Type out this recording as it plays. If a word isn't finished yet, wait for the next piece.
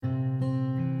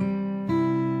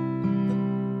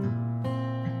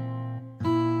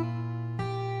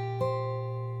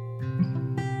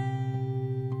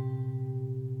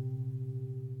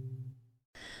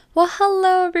Well,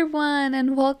 hello everyone,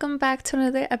 and welcome back to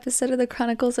another episode of the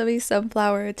Chronicles of a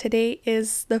Sunflower. Today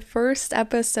is the first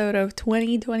episode of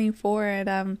 2024, and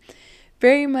I'm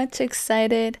very much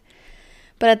excited,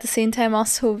 but at the same time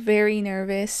also very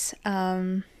nervous,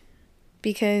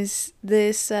 because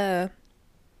this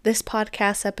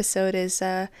podcast episode is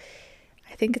I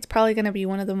think it's probably gonna be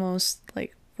one of the most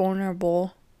like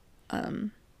vulnerable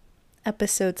um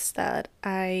episodes that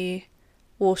I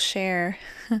will share.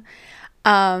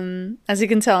 As you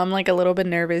can tell, I'm like a little bit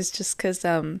nervous just because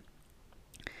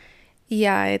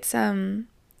yeah, it's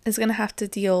gonna have to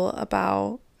deal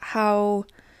about how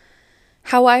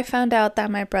I found out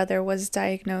that my brother was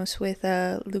diagnosed with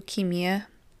leukemia,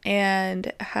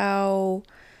 and how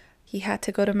he had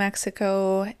to go to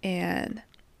Mexico, and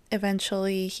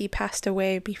eventually he passed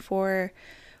away before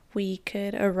we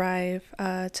could arrive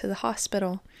to the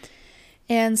hospital.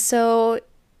 And so,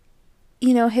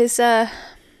 his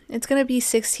it's going to be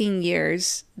 16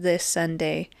 years this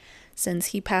Sunday since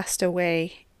he passed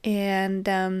away. And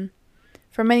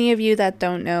for many of you that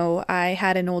don't know, I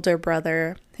had an older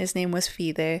brother. His name was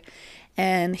Fide,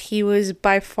 and he was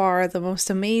by far the most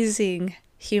amazing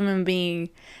human being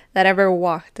that ever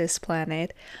walked this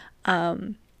planet.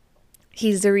 Um,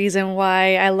 he's the reason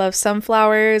why I love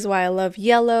sunflowers, why I love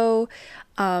yellow.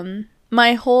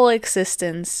 My whole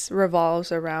existence revolves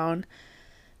around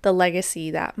the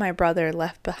legacy that my brother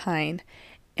left behind.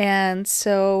 And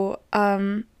so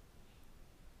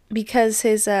because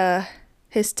his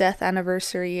death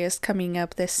anniversary is coming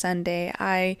up this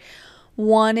Sunday,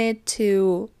 wanted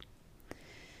to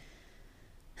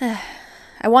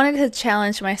I wanted to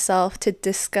challenge myself to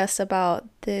discuss about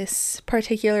this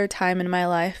particular time in my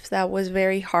life that was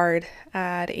very hard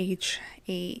at age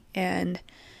 8, and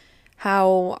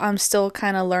how I'm still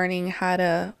kind of learning how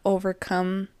to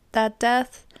overcome that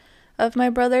death of my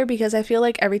brother, because I feel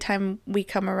like every time we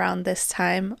come around this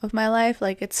time of my life,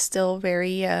 like it's still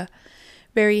very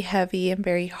heavy and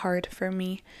very hard for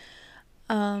me.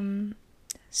 Um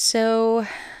so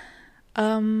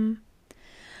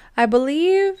I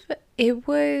believe it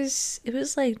was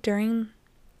like during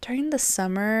the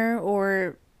summer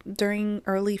or during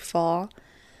early fall.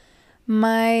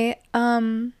 My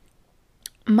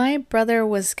brother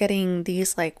was getting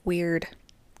these like weird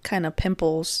kind of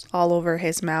pimples all over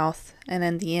his mouth and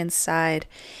then the inside.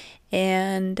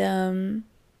 And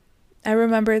I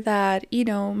remember that,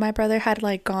 my brother had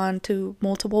like gone to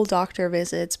multiple doctor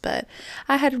visits, but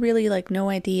I had really like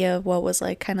no idea what was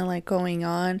like kind of like going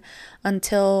on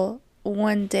until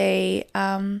one day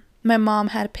my mom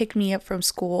had picked me up from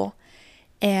school,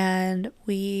 and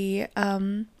we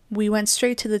went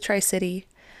straight to the Tri-City.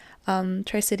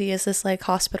 Tri-City is this like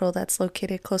hospital that's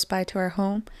located close by to our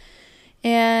home,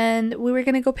 and we were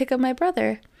gonna go pick up my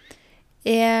brother.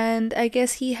 And I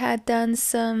guess he had done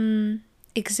some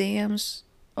exams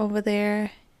over there.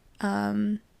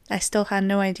 I still had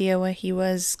no idea what he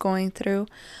was going through.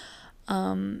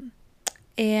 Um,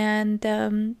 and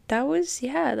that was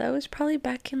probably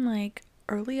back in like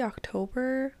early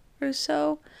October or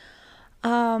so.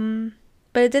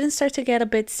 But it didn't start to get a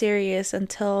bit serious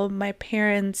until my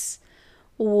parents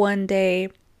one day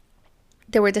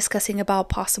they were discussing about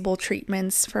possible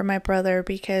treatments for my brother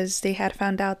because they had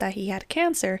found out that he had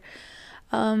cancer.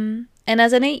 And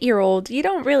as an 8-year old, you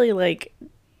don't really like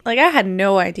I had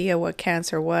no idea what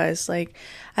cancer was. Like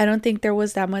I don't think there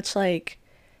was that much like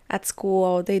at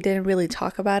school they didn't really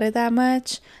talk about it that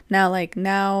much. Now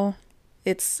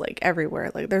it's like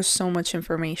everywhere. Like there's so much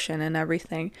information and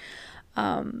everything.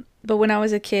 But when I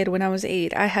was a kid, when I was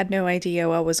 8, I had no idea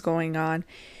what was going on.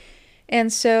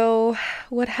 And so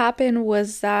what happened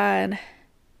was that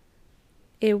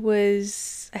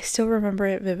I still remember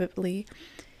it vividly.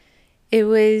 It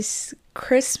was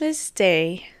Christmas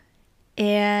Day,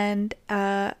 and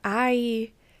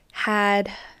I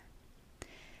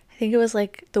think it was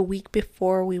like the week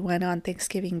before we went on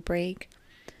Thanksgiving break.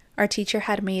 Our teacher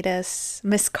had made us,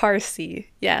 Miss Carsey.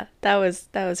 Yeah, that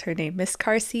was her name. Miss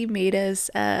Carsey made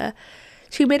us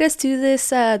she made us do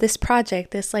this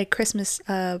project, this like Christmas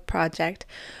project,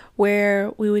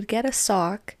 where we would get a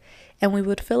sock and we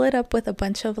would fill it up with a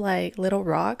bunch of like little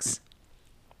rocks,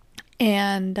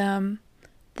 and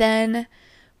then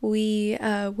we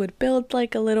would build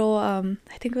like a little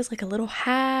I think it was like a little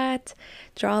hat,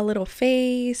 draw a little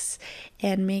face,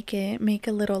 and make a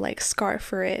little like scarf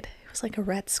for it. It was like a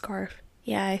red scarf.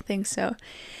 Yeah, I think so.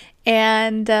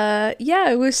 And yeah,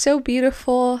 it was so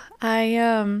beautiful.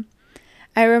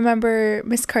 I remember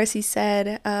Miss Carsey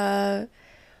said,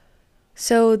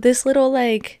 so this little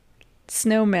like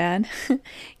snowman,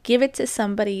 give it to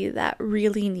somebody that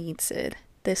really needs it.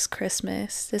 this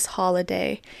Christmas, this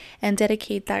holiday, and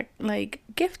dedicate that like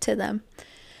gift to them.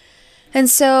 And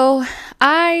so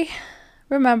I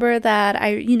remember that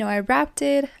I wrapped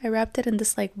it. I wrapped it in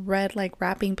this like red like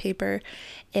wrapping paper,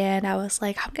 and I was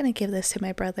like, I'm gonna give this to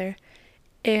my brother.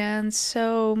 And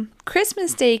so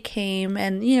Christmas Day came,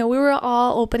 and we were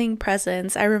all opening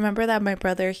presents. I remember that my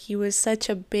brother, he was such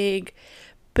a big,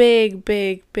 big,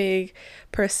 big, big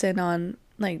person on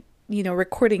like,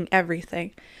 recording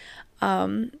everything.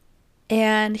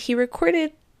 And he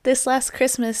recorded this last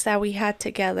Christmas that we had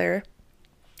together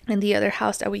in the other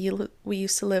house that we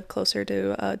used to live closer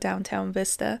to downtown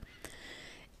Vista.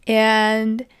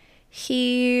 And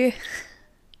he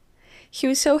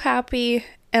was so happy,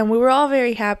 and we were all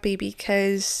very happy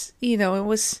because it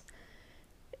was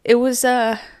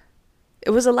the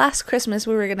last Christmas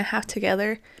we were gonna have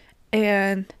together.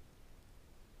 And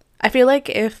I feel like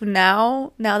if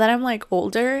now that I'm like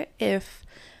older, if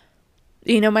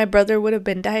my brother would have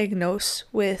been diagnosed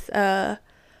with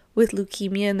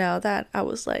leukemia now that I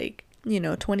was like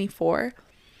 24,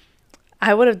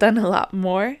 I would have done a lot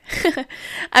more.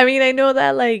 I mean, I know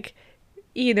that like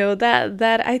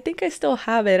that I think I still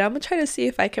have it. I'm gonna try to see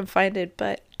if I can find it,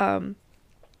 but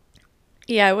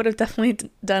yeah, I would have definitely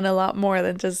done a lot more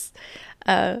than just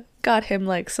got him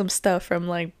like some stuff from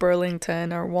like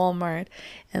Burlington or Walmart,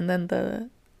 and then the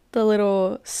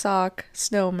little sock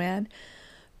snowman.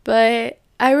 But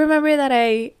I remember that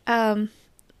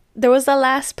there was the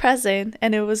last present,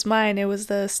 and it was mine. It was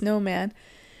the snowman.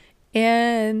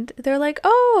 And they're like,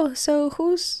 "Oh, so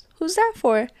who's that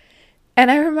for?" And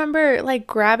I remember like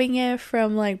grabbing it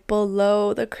from like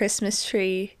below the Christmas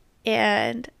tree,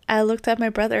 and I looked at my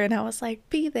brother and I was like,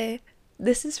 "Pide,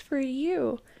 this is for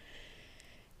you."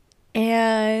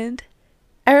 And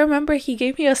I remember he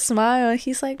gave me a smile.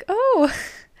 He's like, "Oh,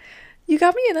 you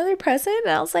got me another present?"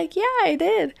 And I was like, "Yeah, I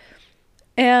did."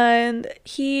 And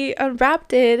he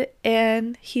unwrapped it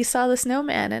and he saw the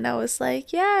snowman, and I was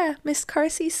like, "Yeah, Miss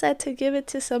Carsey said to give it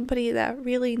to somebody that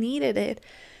really needed it."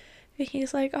 And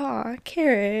he's like, "Aw,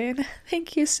 Karen,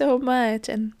 thank you so much."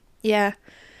 And yeah,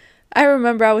 I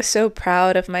remember I was so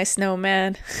proud of my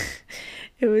snowman.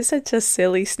 It was such a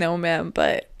silly snowman,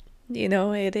 but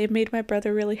it made my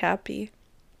brother really happy.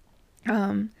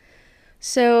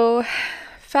 So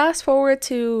fast forward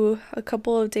to a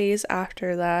couple of days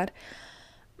after that,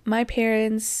 my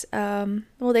parents,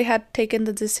 they had taken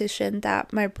the decision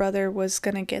that my brother was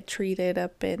gonna get treated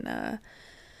up in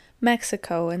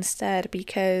Mexico instead,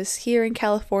 because here in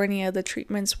California the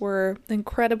treatments were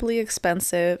incredibly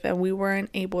expensive and we weren't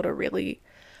able to really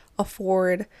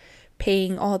afford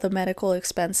paying all the medical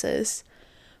expenses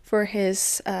for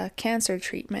his cancer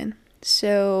treatment.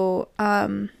 So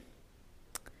I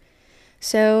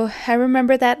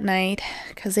remember that night,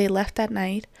 because they left that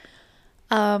night.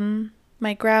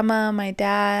 My grandma, my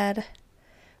dad,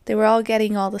 they were all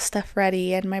getting all the stuff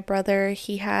ready, and my brother,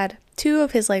 he had two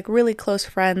of his like really close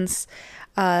friends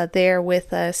there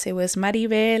with us. It was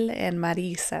Maribel and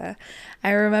Marisa.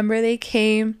 I remember they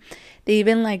came. They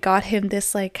even like got him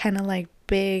this like kind of like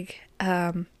big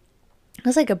it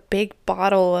was like a big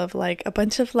bottle of like a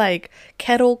bunch of like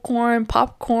kettle corn,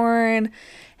 popcorn,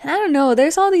 and I don't know,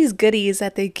 there's all these goodies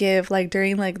that they give like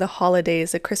during like the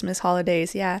holidays, the Christmas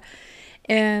holidays, yeah.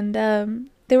 And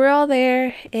they were all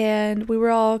there, and we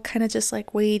were all kind of just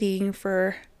like waiting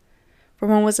for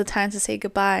when was the time to say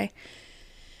goodbye.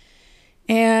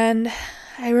 And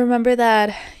I remember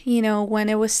that, when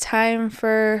it was time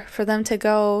for them to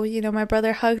go, my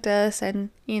brother hugged us, and,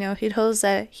 he told us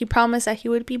that he promised that he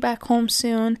would be back home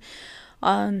soon,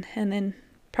 and in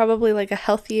probably like a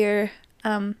healthier,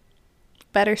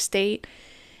 better state.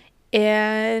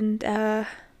 And, oh,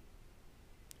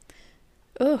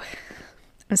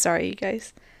 I'm sorry, you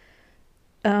guys.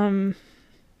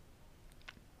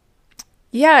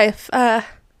 Yeah,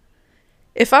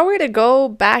 if I were to go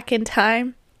back in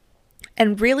time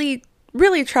and really,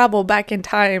 really travel back in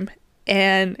time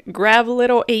and grab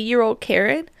little 8-year-old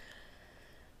Karen,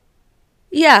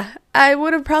 yeah, I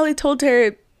would have probably told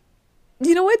her,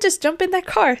 you know what, just jump in that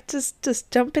car. Just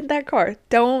jump in that car.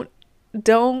 Don't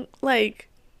like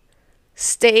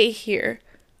stay here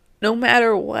no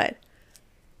matter what,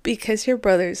 because your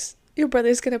brother's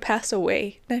gonna pass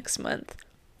away next month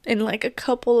in like a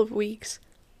couple of weeks.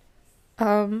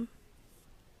 Yeah,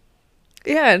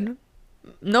 and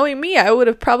knowing me, I would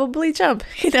have probably jumped.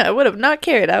 I would have not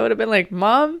cared. I would have been like,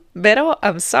 "Mom, Beto,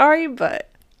 I'm sorry,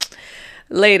 but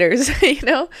laters,"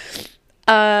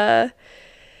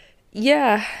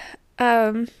 Yeah.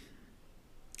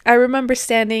 I remember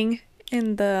standing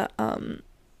in the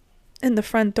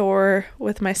front door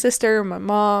with my sister, my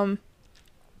mom,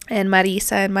 and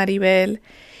Marisa and Maribel.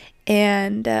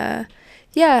 And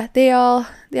yeah, they all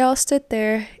stood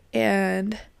there,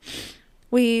 and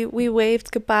we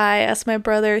waved goodbye. As my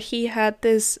brother, he had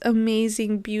this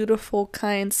amazing, beautiful,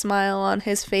 kind smile on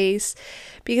his face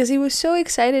because he was so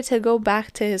excited to go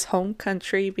back to his home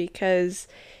country, because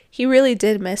he really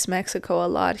did miss Mexico a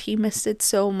lot. He missed it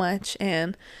so much,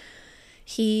 and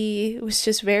he was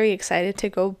just very excited to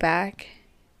go back.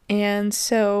 And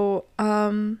so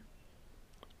I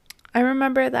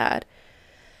remember that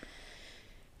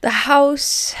the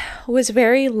house was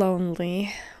very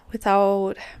lonely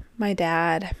without my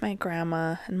dad, my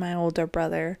grandma, and my older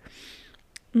brother.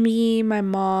 Me, my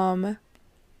mom,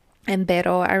 and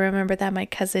Vero. I remember that my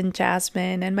cousin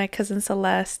Jasmine and my cousin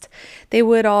Celeste, they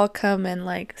would all come and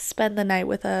like spend the night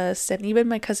with us, and even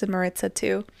my cousin Maritza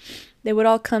too. They would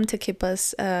all come to keep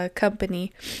us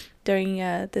company during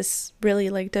this really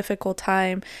like difficult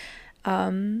time.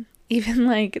 Even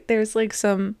like there's like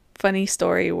some funny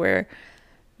story where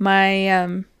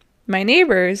my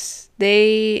neighbors,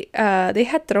 they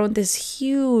had thrown this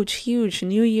huge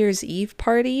New Year's Eve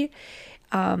party,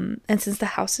 and since the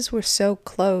houses were so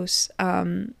close,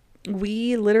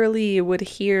 we literally would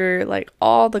hear like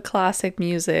all the classic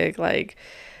music, like,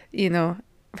 you know,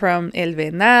 from El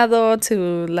Venado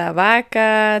to La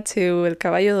Vaca to El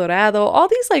Caballo Dorado, all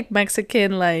these like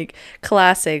Mexican like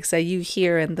classics that you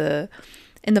hear in the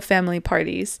family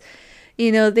parties.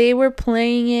 You know, they were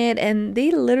playing it, and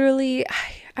they literally,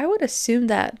 I would assume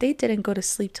that they didn't go to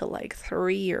sleep till like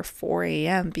 3 or 4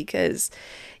 a.m. because,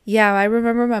 yeah, I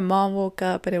remember my mom woke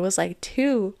up and it was like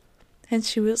 2, and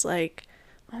she was like,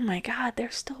 oh my God,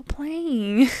 they're still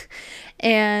playing.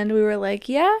 And we were like,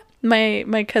 yeah,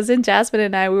 my cousin Jasmine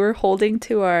and I, we were holding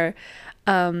to our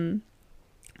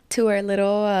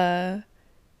little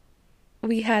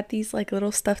we had these like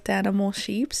little stuffed animal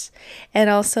sheeps, and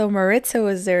also Maritza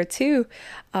was there too.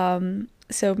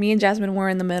 So me and Jasmine were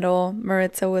in the middle,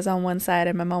 Maritza was on one side,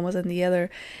 and my mom was on the other.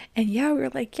 And yeah, we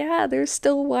were like, yeah, they're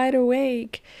still wide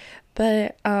awake.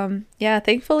 But yeah,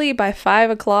 thankfully by 5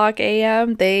 o'clock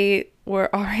a.m. they were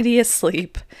already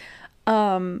asleep.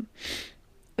 Um,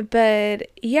 but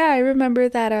yeah, I remember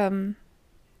that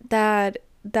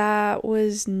that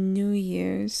was New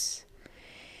Year's.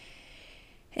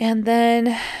 And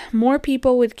then more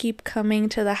people would keep coming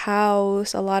to the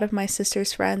house. A lot of my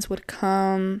sister's friends would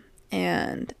come.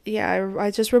 And yeah,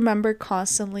 I just remember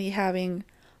constantly having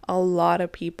a lot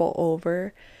of people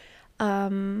over.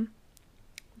 Um,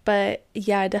 but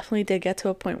yeah, I definitely did get to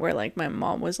a point where like my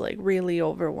mom was like really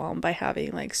overwhelmed by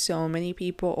having like so many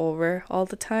people over all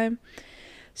the time.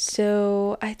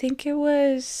 So I think it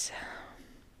was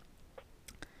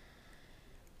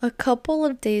a couple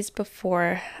of days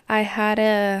before, I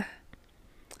had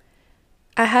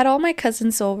all my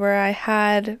cousins over. I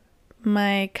had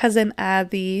my cousin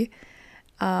Abby,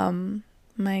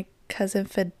 my cousin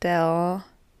Fidel,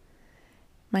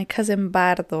 my cousin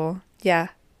Bardo. Yeah,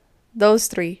 those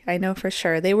three, I know for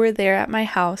sure. They were there at my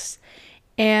house,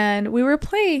 and we were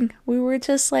playing. We were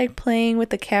just like playing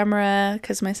with the camera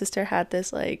because my sister had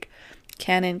this like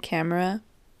Canon camera.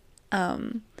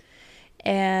 Um,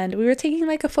 and we were taking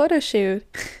like a photo shoot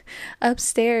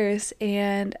upstairs.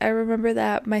 And I remember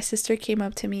that my sister came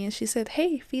up to me and she said,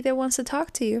 "Hey, Fide wants to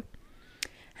talk to you."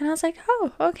 And I was like,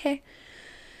 "Oh, okay."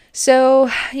 So,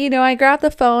 I grabbed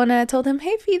the phone and I told him,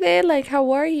 "Hey, Fide, like,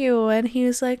 how are you?" And he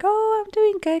was like, "Oh, I'm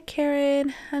doing good,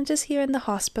 Karen. I'm just here in the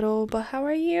hospital, but how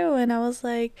are you?" And I was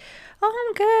like, "Oh,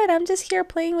 I'm good. I'm just here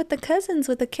playing with the cousins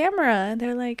with the camera." And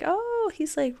they're like, "Oh,"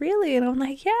 he's like, "Really?" And I'm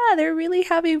like, "Yeah, they're really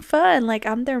having fun. Like,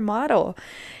 I'm their model."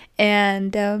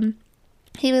 And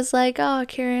he was like, "Oh,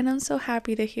 Karen, I'm so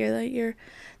happy to hear that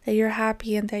you're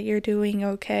happy and that you're doing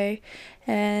okay."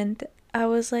 And I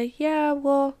was like, "Yeah,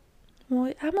 well,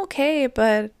 I'm okay,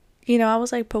 but I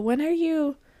was like, but when are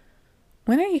you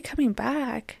coming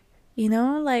back?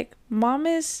 Like mom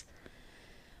is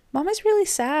really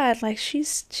sad. Like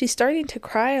she's starting to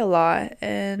cry a lot,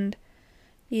 and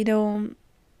you know,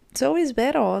 it's always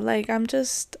Vero. Like I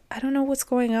don't know what's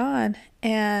going on."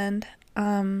 And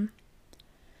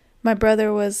my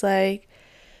brother was like,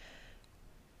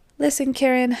 "Listen,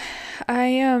 Karen,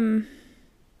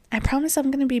 I promise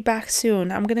I'm gonna be back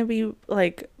soon. I'm gonna be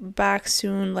like back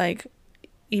soon, like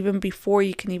even before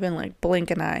you can even like blink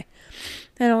an eye."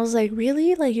 And I was like,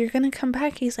 "Really? Like you're gonna come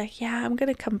back?" He's like, "Yeah, I'm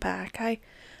gonna come back.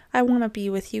 I wanna be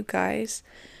with you guys."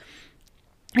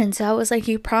 And so I was like,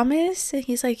 "You promise?" And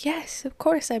he's like, "Yes, of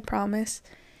course I promise."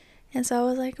 And so I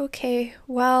was like, "Okay,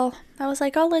 well," I was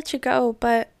like, "I'll let you go,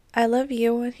 but I love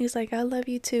you." And he's like, "I love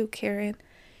you too, Karen."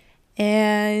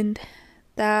 And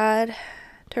that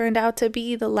turned out to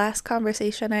be the last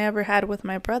conversation I ever had with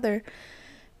my brother,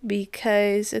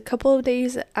 because a couple of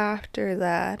days after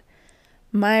that,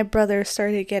 my brother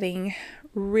started getting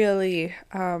really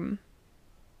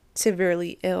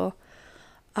severely ill.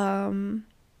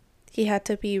 He had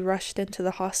to be rushed into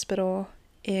the hospital,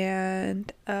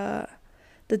 and the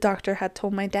doctor had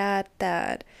told my dad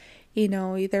that,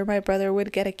 either my brother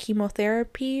would get a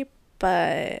chemotherapy,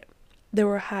 but there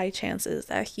were high chances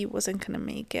that he wasn't going to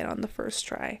make it on the first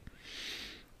try.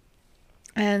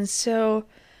 And so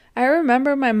I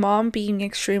remember my mom being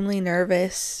extremely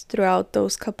nervous throughout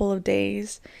those couple of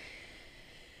days.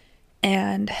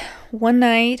 And one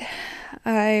night,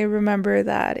 I remember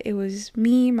that it was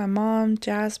me, my mom,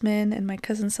 Jasmine, and my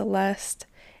cousin Celeste,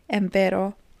 and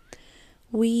Vero.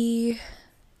 We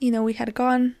had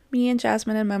gone, me and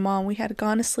Jasmine and my mom, we had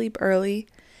gone to sleep early.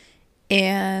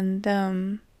 And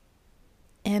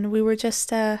we were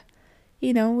just,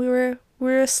 we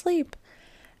were asleep.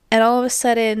 And all of a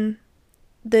sudden,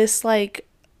 this, like,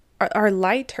 our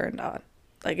light turned on.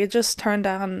 Like, it just turned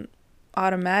on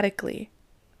automatically,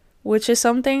 which is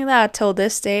something that till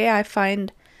this day I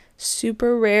find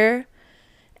super rare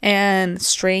and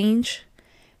strange,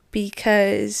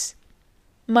 because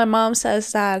my mom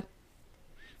says that,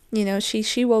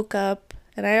 she woke up,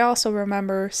 and I also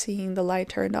remember seeing the light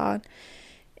turned on,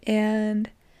 and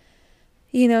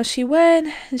she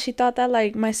went and she thought that,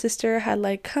 like, my sister had,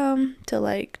 like, come to,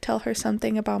 like, tell her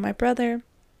something about my brother.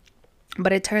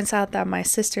 But it turns out that my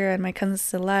sister and my cousin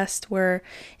Celeste were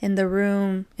in the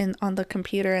room and on the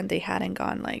computer, and they hadn't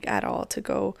gone, like, at all to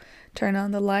go turn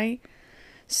on the light.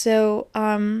 So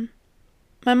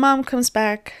my mom comes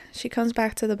back. She comes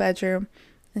back to the bedroom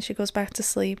and she goes back to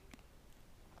sleep.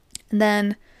 And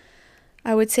then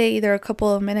I would say either a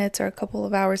couple of minutes or a couple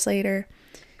of hours later,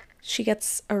 she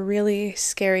gets a really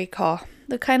scary call.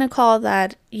 The kind of call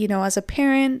that, as a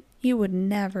parent, you would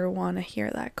never want to hear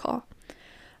that call.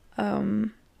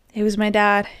 It was my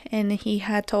dad, and he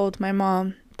had told my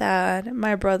mom that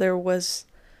my brother was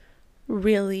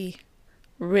really,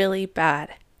 really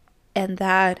bad, and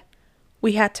that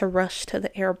we had to rush to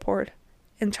the airport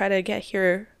and try to get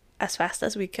here as fast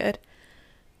as we could,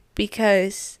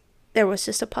 because there was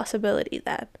just a possibility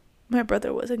that my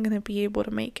brother wasn't going to be able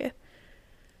to make it.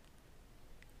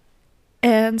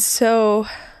 And so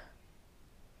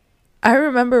I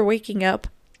remember waking up,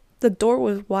 the door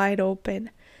was wide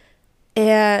open,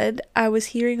 and I was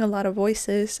hearing a lot of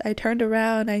voices. I turned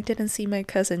around, I didn't see my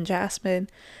cousin Jasmine,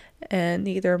 and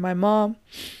neither my mom.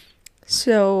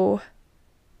 So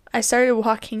I started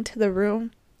walking to the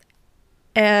room,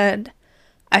 and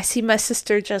I see my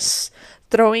sister just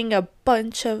throwing a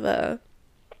bunch of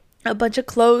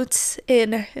clothes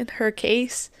in her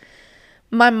case.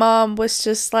 My mom was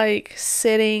just, like,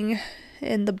 sitting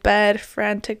in the bed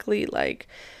frantically, like,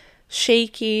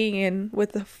 shaking and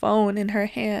with the phone in her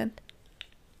hand.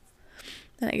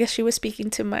 And I guess she was speaking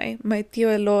to my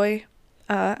tío Eloy,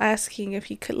 asking if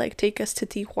he could, like, take us to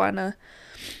Tijuana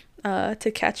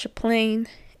to catch a plane.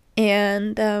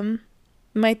 And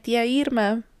my tía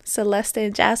Irma, Celeste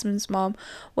and Jasmine's mom,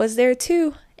 was there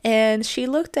too. And she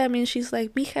looked at me and she's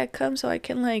like, "Mija, come so I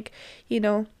can, like,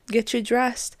 get you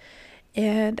dressed."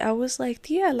 And I was like,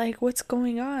 "Tia, like, what's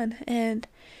going on?" And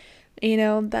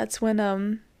that's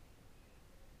when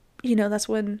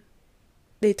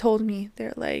they told me,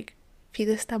 they're like, "Fide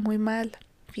está muy mal.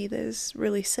 Fide is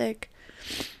really sick."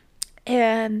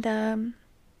 And I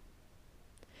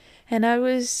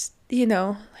was,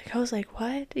 like, I was like,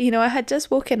 "What?" I had just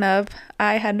woken up.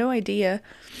 I had no idea.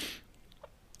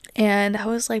 And I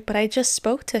was like, "But I just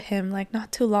spoke to him, like,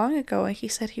 not too long ago, and he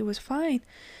said he was fine."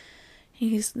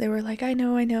 They were like, I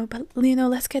know, but,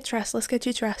 let's get dressed. Let's get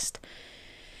you dressed.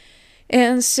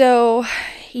 And so,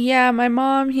 yeah, my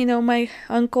mom, my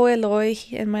uncle Eloy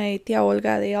and my tia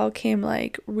Olga, they all came,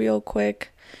 like, real quick.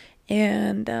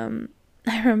 And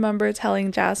I remember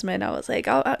telling Jasmine, I was like,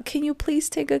 can you please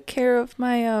take good care of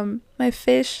my my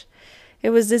fish? It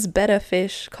was this betta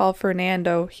fish called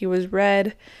Fernando. He was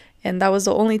red, and that was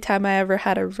the only time I ever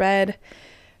had a red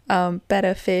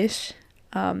betta fish.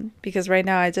 Because right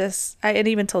now and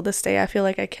even till this day, I feel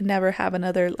like I can never have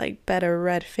another, like, better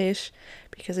red fish,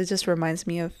 because it just reminds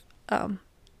me of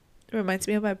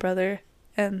my brother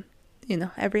and,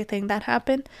 everything that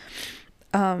happened.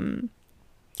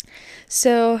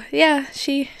 So yeah,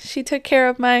 she took care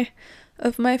of my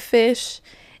fish,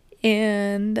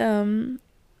 and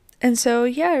so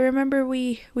yeah, I remember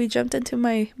we jumped into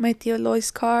my tío Loy's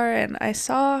car, and I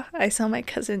saw my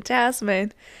cousin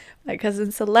Jasmine, my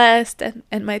cousin Celeste,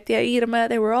 and my tia Irma.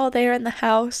 They were all there in the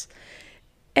house,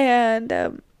 and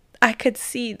I could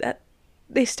see that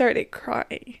they started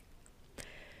crying.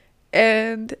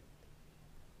 And,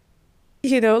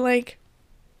 like,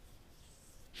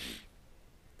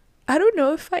 I don't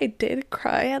know if I did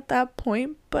cry at that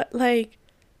point, but like,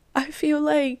 I feel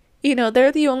like,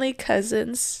 they're the only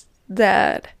cousins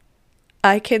that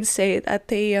I can say that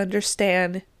they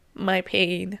understand my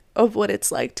pain of what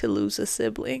it's like to lose a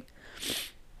sibling.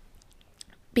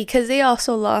 Because they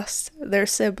also lost their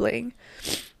sibling,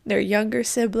 their younger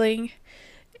sibling,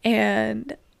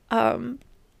 and I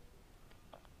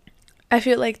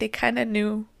feel like they kind of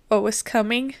knew what was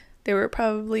coming. They were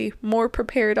probably more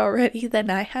prepared already than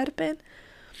I had been.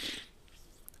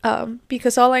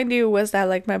 Because all I knew was that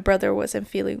like my brother wasn't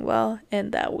feeling well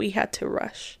and that we had to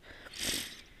rush.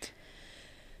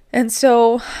 And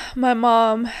so my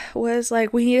mom was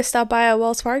like, we need to stop by at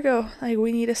Wells Fargo. Like,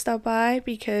 we need to stop by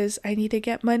because I need to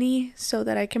get money so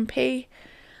that I can pay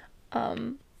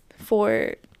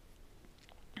for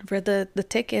the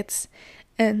tickets.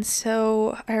 And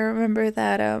so I remember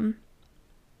that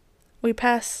we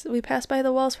passed by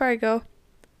the Wells Fargo,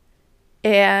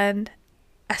 and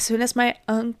as soon as my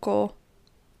uncle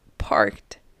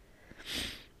parked,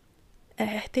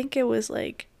 I think it was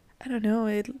like, I don't know,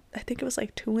 I think it was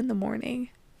like 2 a.m,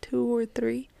 2 or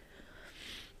 3.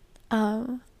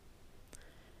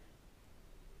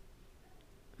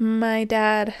 My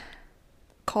dad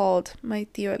called my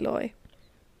tío Eloy,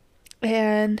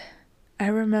 and I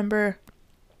remember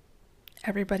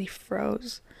everybody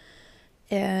froze,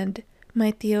 and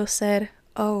my tío said,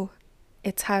 "Oh,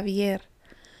 it's Javier."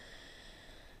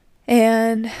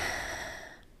 And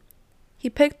he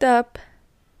picked up,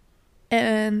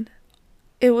 and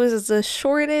it was the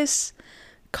shortest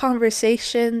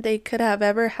conversation they could have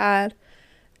ever had.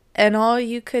 And all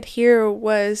you could hear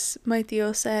was my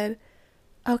tío said,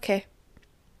 "Okay,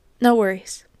 no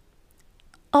worries.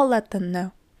 I'll let them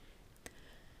know."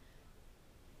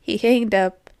 He hanged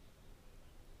up,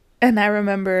 and I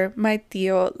remember my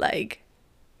tío like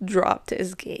dropped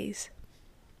his gaze.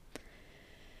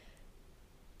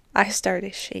 I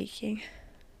started shaking.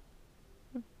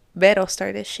 Vero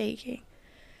started shaking.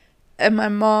 And my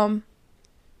mom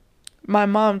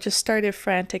just started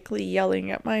frantically yelling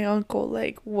at my uncle,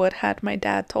 like, what had my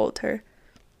dad told her?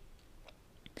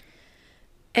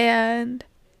 And,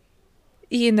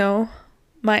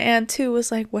 my aunt too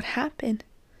was like, what happened?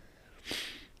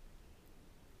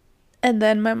 And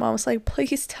then my mom was like,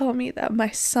 please tell me that my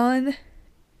son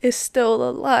is still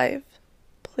alive.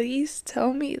 Please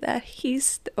tell me that he's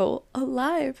still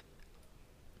alive.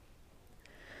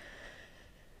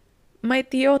 My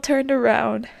tío turned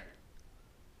around,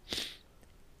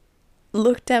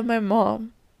 looked at my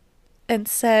mom, and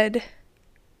said,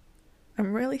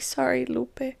 I'm really sorry,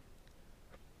 Lupe,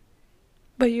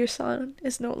 but your son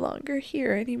is no longer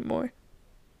here anymore.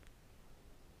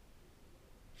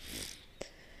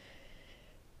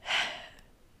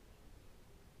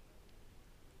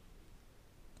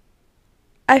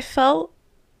 I felt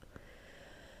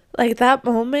like that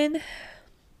moment,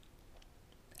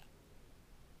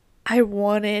 I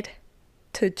wanted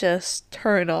to just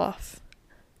turn off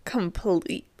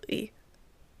completely.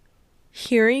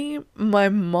 Hearing my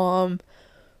mom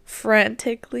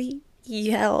frantically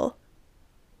yell,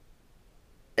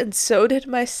 and so did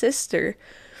my sister,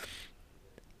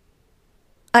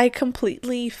 I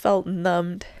completely felt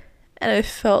numbed, and I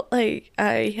felt like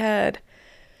I had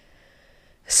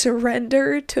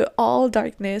surrendered to all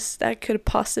darkness that could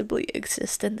possibly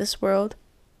exist in this world.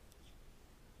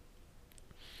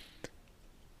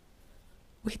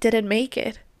 We didn't make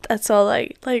it. That's all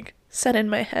I said in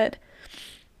my head.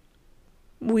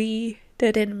 We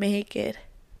didn't make it.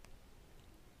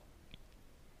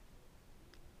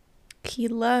 He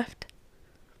left.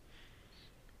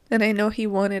 And I know he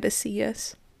wanted to see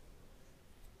us.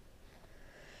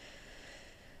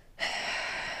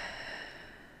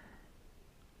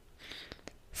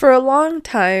 For a long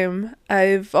time,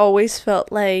 I've always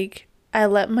felt like I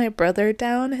let my brother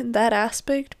down in that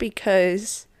aspect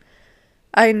because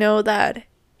I know that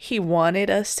he wanted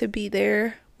us to be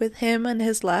there with him on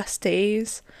his last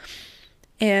days.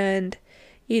 And,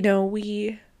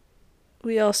 we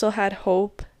also had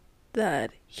hope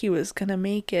that he was gonna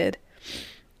make it.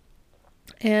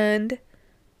 And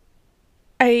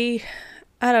I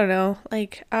don't know,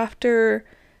 like after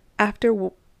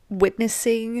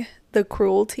witnessing the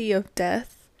cruelty of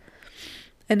death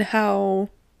and how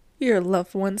your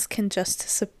loved ones can just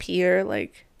disappear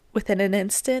like within an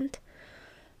instant,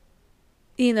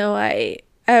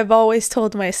 I've always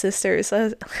told my sisters,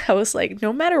 I was like,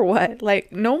 no matter what,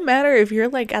 like no matter if you're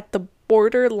like at the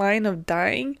borderline of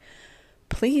dying,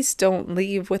 please don't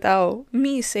leave without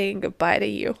me saying goodbye to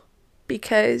you,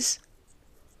 because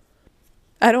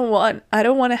I don't want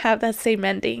to have that same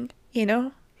ending, you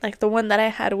know? Like the one that I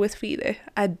had with Fide.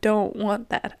 I don't want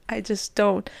that. I just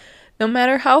don't. No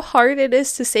matter how hard it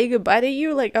is to say goodbye to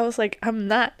you, like I was like, I'm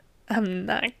not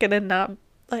gonna not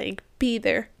like be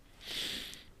there.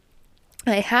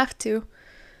 I have to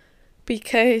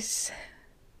because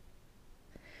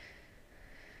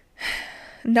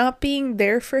not being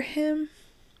there for him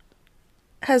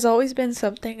has always been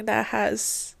something that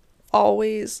has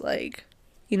always like,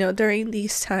 during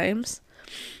these times,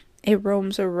 it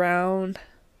roams around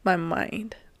my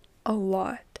mind a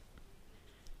lot.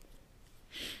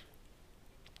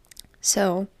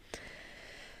 So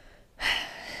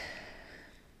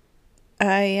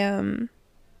I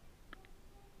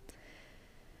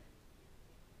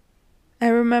I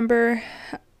remember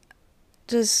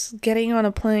just getting on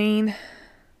a plane,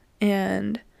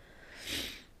 and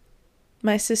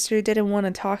my sister didn't want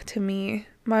to talk to me.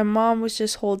 My mom was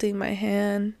just holding my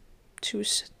hand. She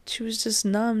was just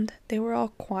numbed. They were all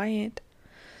quiet.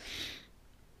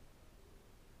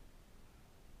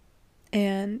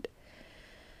 And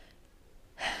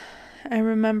I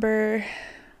remember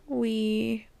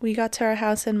we got to our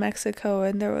house in Mexico,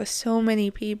 and there was so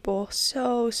many people,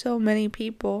 so many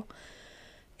people.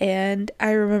 And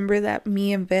I remember that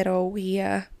me and Vero,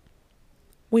 we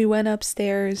went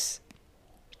upstairs,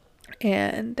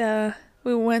 and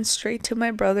we went straight to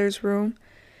my brother's room.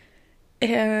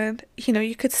 And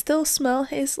you could still smell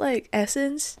his like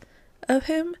essence of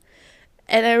him.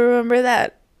 And I remember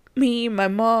that me, my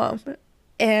mom,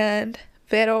 and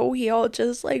Vero, we all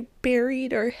just like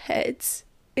buried our heads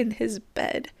in his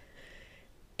bed.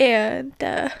 And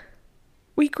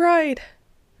we cried.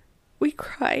 We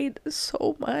cried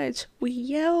so much. We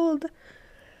yelled.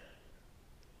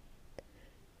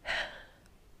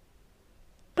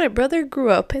 My brother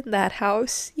grew up in that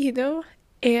house,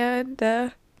 and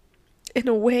in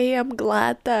a way, I'm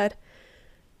glad that,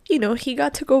 he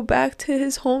got to go back to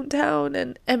his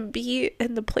hometown and be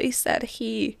in the place that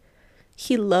he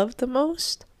loved the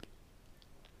most.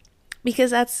 Because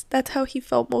that's how he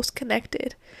felt most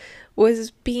connected,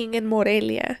 was being in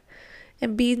Morelia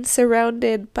and being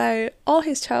surrounded by all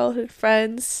his childhood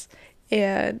friends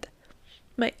and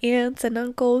my aunts and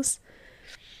uncles.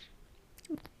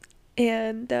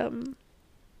 And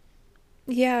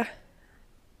yeah,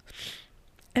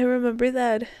 I remember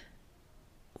that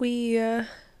we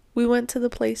went to the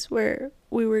place where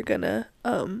we were gonna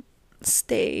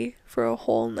stay for a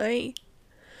whole night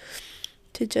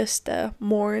to just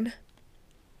mourn.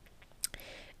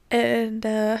 And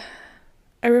I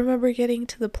remember getting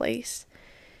to the place,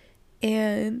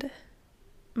 and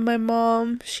my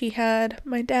mom, she had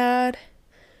my dad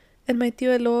and my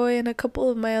tío Eloy and a couple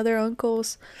of my other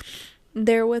uncles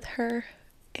there with her.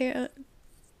 And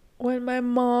when my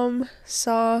mom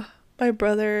saw my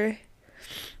brother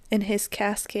in his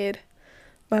casket,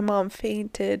 my mom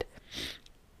fainted.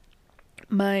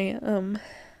 My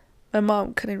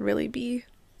mom couldn't really be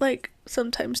like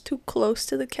sometimes too close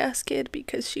to the casket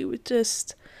because she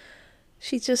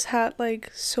just had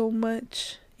like so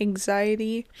much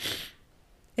anxiety,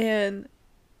 and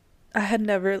I had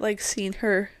never like seen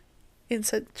her in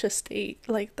such a state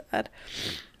like that.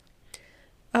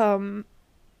 Um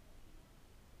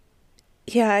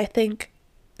yeah, I think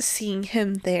seeing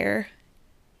him there,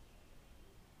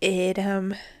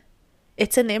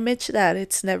 it's an image that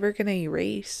it's never gonna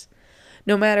erase.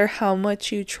 No matter how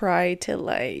much you try to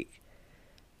like,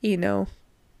 you know,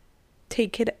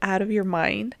 take it out of your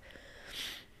mind.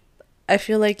 I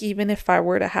feel like even if I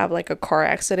were to have like a car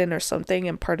accident or something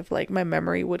and part of like my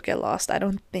memory would get lost, I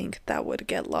don't think that would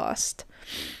get lost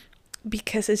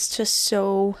because it's just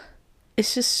so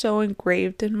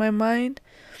engraved in my mind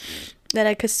that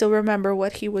I could still remember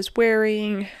what he was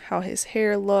wearing, how his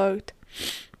hair looked,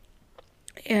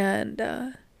 and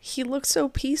he looked so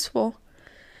peaceful.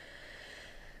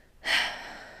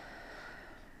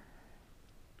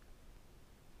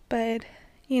 But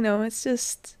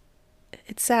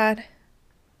it's sad.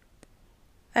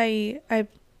 I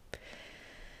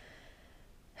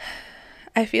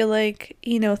I feel like,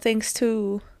 thanks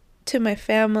to my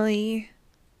family,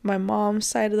 my mom's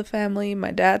side of the family,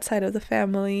 my dad's side of the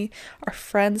family, our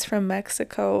friends from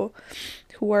Mexico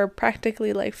who are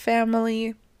practically like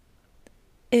family,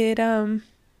 it it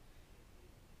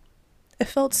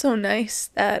felt so nice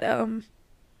that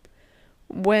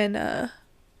when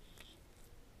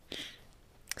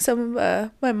some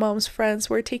of my mom's friends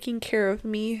were taking care of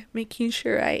me, making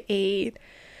sure I ate,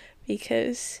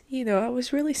 because I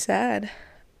was really sad.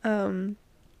 um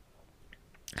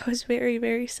I was very,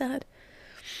 very sad.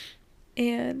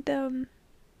 And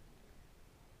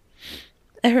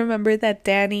I remember that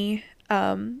Danny,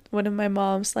 one of my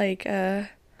mom's like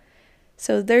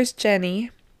so there's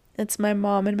Jenny. It's my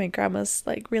mom and my grandma's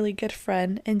like really good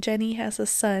friend, and Jenny has a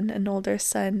son, an older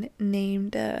son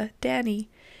named Danny.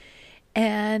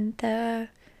 And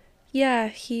yeah,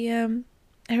 he I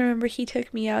remember he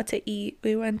took me out to eat.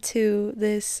 We went to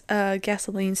this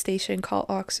gasoline station called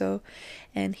Oxo,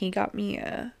 and he got me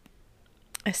a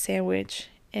sandwich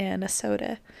and a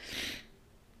soda.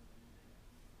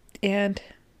 And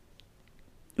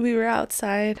we were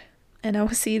outside and I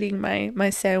was eating my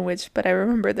sandwich, but I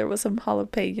remember there was some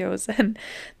jalapenos and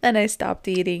then I stopped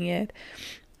eating it.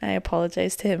 I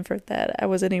apologized to him for that. I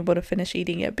wasn't able to finish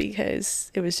eating it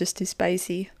because it was just too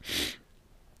spicy.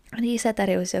 And he said that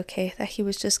it was okay, that he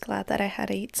was just glad that I had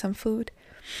to eat some food.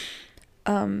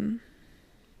 Um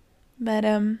but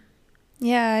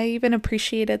yeah, I even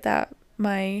appreciated that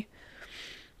my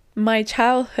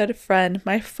childhood friend,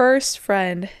 my first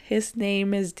friend, his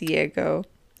name is Diego.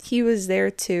 He was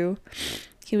there too.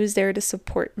 He was there to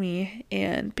support me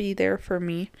and be there for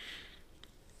me.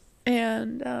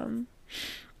 And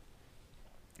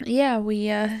yeah, we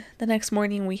the next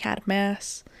morning we had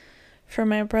mass for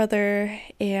my brother,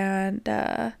 and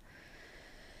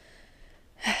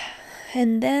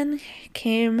then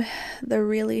came the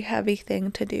really heavy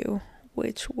thing to do,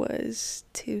 which was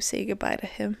to say goodbye to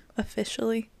him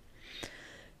officially.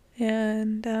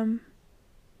 And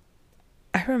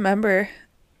I remember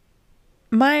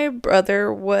my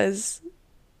brother was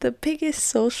the biggest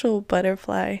social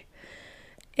butterfly,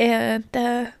 and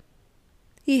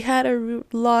he had a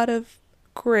lot of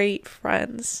great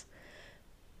friends.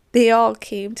 They all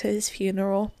came to his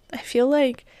funeral. I feel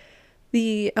like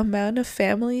the amount of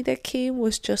family that came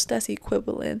was just as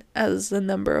equivalent as the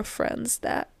number of friends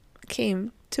that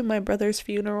came to my brother's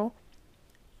funeral.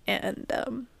 And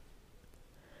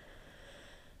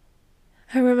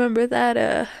I remember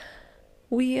that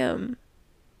we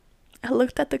I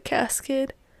looked at the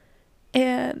casket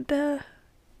and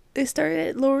they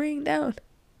started lowering down.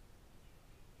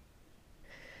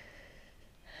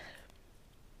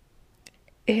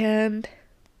 And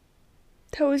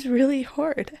that was really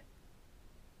hard.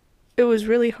 It was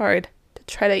really hard to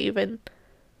try to even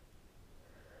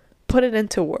put it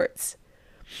into words.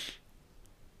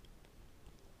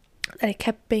 And it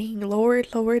kept being lower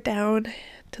down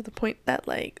to the point that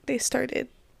like they started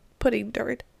putting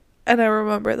dirt. And I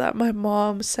remember that my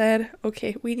mom said,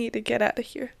 "Okay, we need to get out of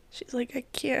here." She's like, "I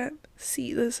can't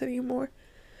see this anymore."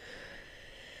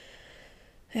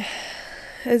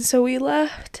 And so we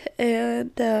left,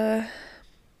 and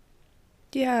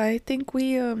yeah, I think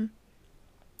we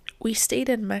stayed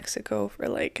in Mexico for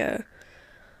like a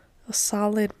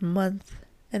solid month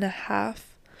and a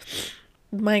half.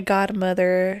 My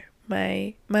godmother,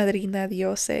 my madrina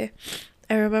Diose,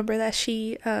 I remember that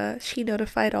she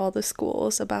notified all the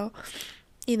schools about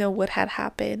what had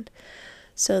happened,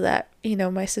 so that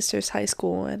my sister's high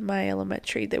school and my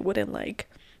elementary, they wouldn't like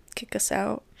kick us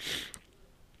out.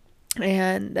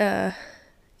 And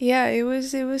yeah, it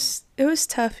was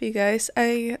tough, you guys.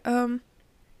 I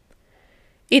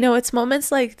it's moments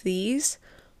like these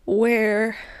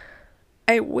where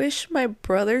I wish my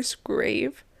brother's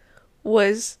grave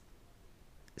was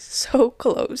so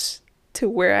close to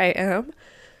where I am,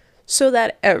 so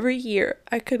that every year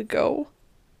I could go,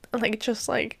 like, just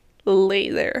like lay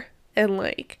there and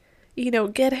like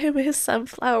get him his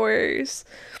sunflowers,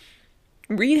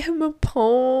 read him a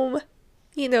poem,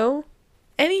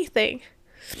 anything.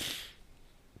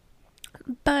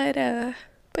 But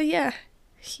yeah,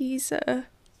 he's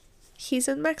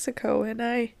in Mexico and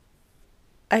I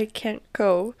can't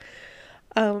go.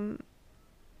 Um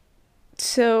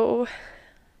so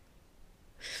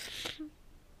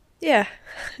yeah.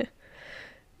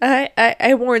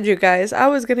 I warned you guys. I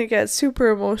was gonna get super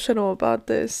emotional about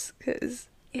this because,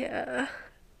 yeah,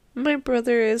 my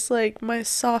brother is like my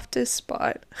softest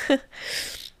spot.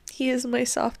 He is my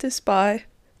softest spot,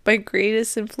 my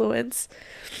greatest influence,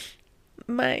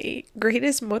 my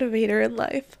greatest motivator in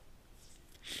life.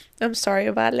 I'm sorry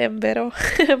about Lembero,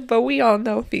 but we all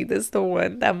know Feed is the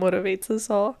one that motivates us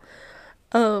all.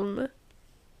 Um,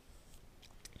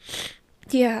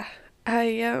 yeah,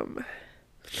 I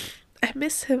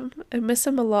miss him. I miss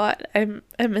him a lot.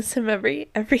 I miss him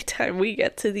every time we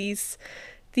get to these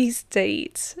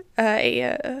dates.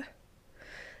 I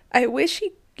wish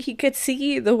he could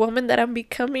see the woman that I'm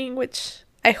becoming, which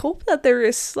I hope that there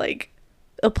is like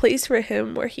a place for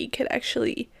him where he could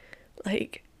actually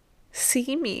like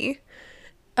see me.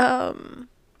 Um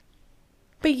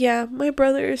but yeah, my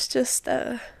brother is just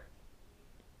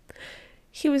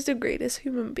he was the greatest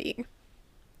human being.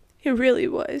 He really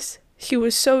was. He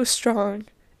was so strong,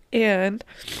 and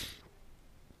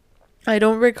I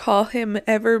don't recall him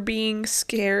ever being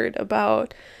scared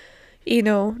about,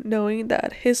 knowing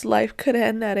that his life could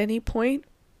end at any point.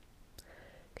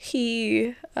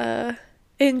 He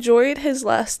enjoyed his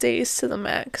last days to the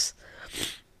max.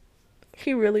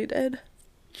 He really did.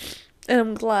 And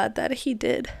I'm glad that he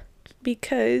did,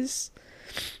 because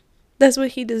that's what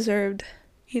he deserved,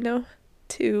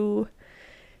 to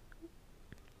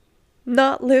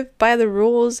not live by the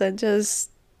rules and just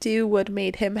do what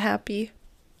made him happy.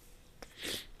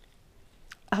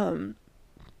 And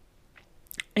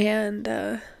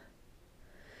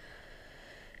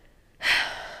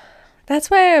that's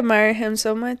why I admire him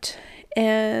so much,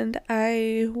 and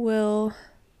I will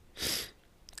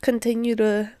continue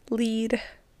to lead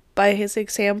by his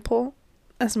example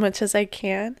as much as I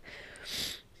can,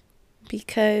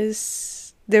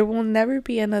 because there will never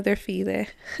be another Fide.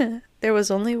 There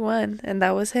was only one, and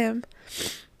that was him.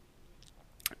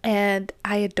 And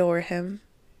I adore him.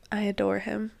 I adore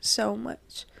him so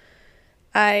much.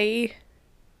 I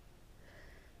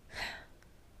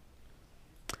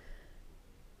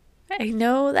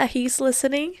know that he's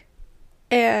listening,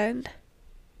 and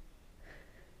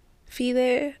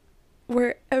Fide,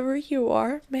 wherever you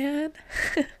are, man,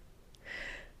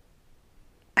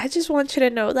 I just want you to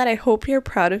know that I hope you're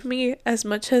proud of me as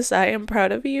much as I am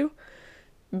proud of you,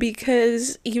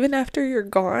 because even after you're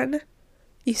gone,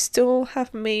 you still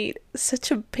have made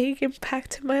such a big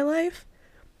impact in my life.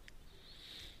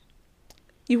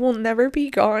 You will never be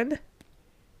gone.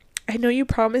 I know you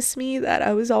promised me that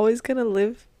I was always gonna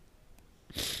live,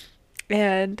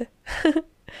 and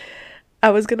I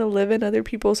was gonna live in other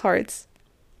people's hearts,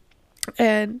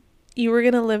 and you were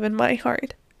gonna live in my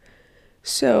heart.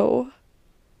 So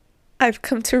I've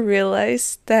come to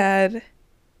realize that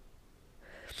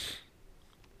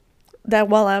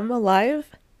while I'm alive,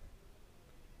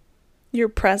 your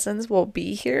presence will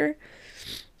be here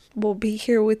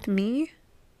with me,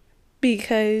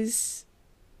 because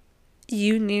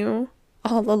you knew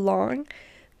all along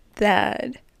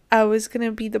that I was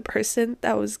gonna be the person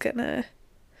that was gonna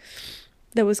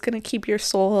keep your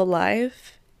soul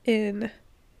alive in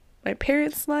my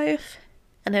parents' life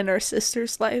and in our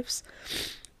sisters' lives.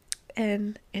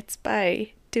 And it's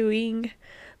by doing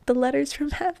the letters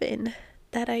from heaven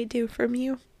that I do from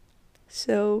you.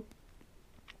 So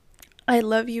I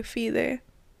love you, Fide.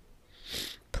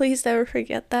 Please never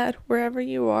forget that wherever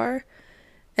you are,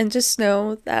 and just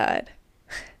know that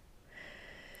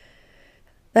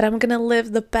I'm gonna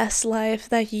live the best life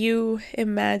that you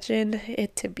imagined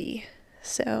it to be.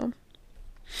 So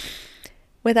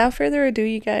without further ado,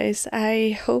 you guys,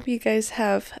 I hope you guys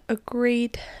have a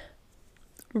great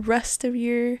rest of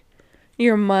your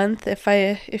month.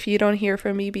 If you don't hear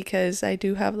from me, because I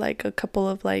do have like a couple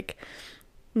of like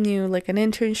new, like an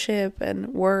internship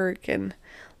and work and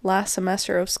last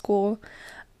semester of school,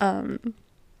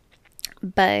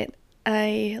 but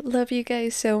I love you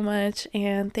guys so much,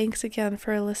 and thanks again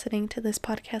for listening to this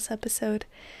podcast episode.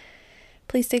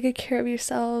 Please take good care of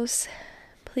yourselves.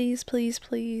 Please, please,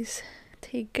 please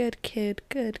take good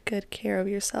care of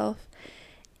yourself.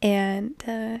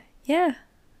 And yeah,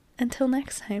 until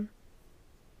next time.